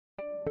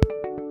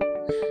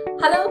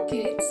Hello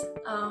kids,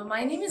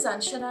 my name is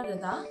ANSHARAH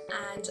RIDA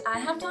and I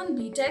have done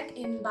BTech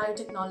in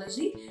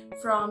Biotechnology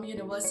from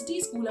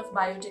University School of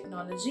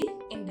Biotechnology,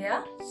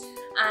 India,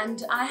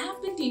 and I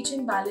have been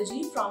teaching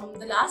biology from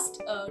the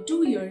last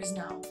 2 years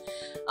now.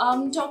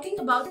 Talking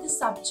about the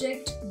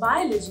subject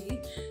biology,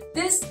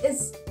 this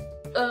is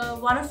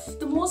one of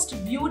the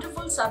most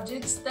beautiful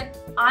subjects that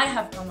I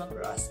have come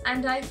across,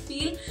 and I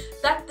feel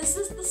that this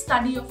is the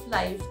study of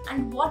life,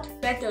 and what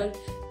better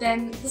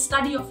than the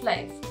study of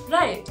life,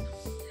 right?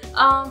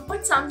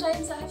 But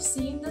sometimes I have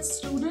seen that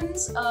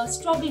students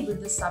struggle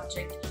with this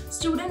subject.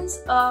 Students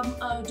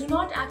do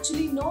not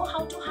actually know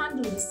how to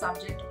handle this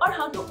subject or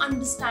how to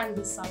understand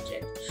this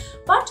subject.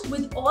 But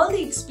with all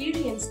the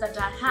experience that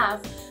I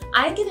have,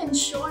 I can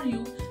assure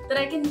you that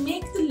I can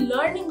make the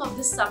learning of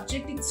this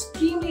subject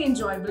extremely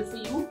enjoyable for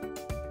you,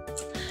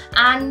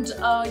 and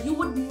you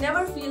would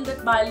never feel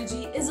that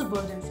biology is a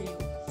burden for you.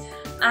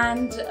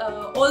 And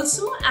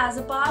also, as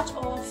a part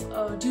of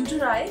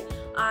Tutoreye,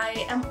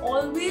 I am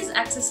always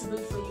accessible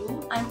for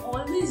you. I'm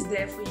always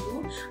there for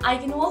you. I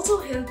can also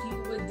help you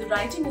with the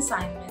writing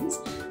assignments,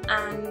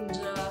 and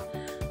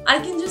I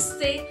can just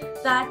say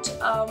that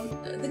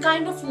the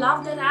kind of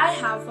love that I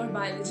have for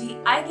biology,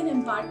 I can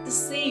impart the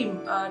same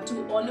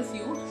to all of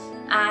you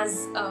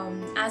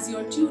as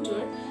your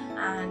tutor.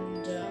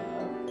 And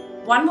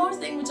one more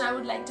thing which I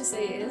would like to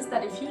say is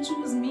that if you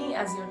choose me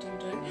as your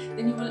tutor,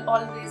 then you will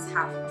always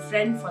have a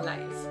friend for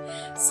life.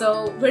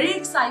 So very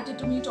excited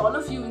to meet all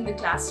of you in the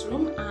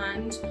classroom,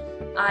 and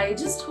I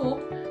just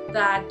hope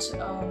that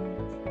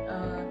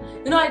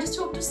I just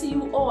hope to see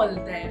you all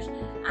there,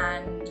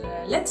 and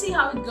let's see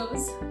how it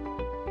goes.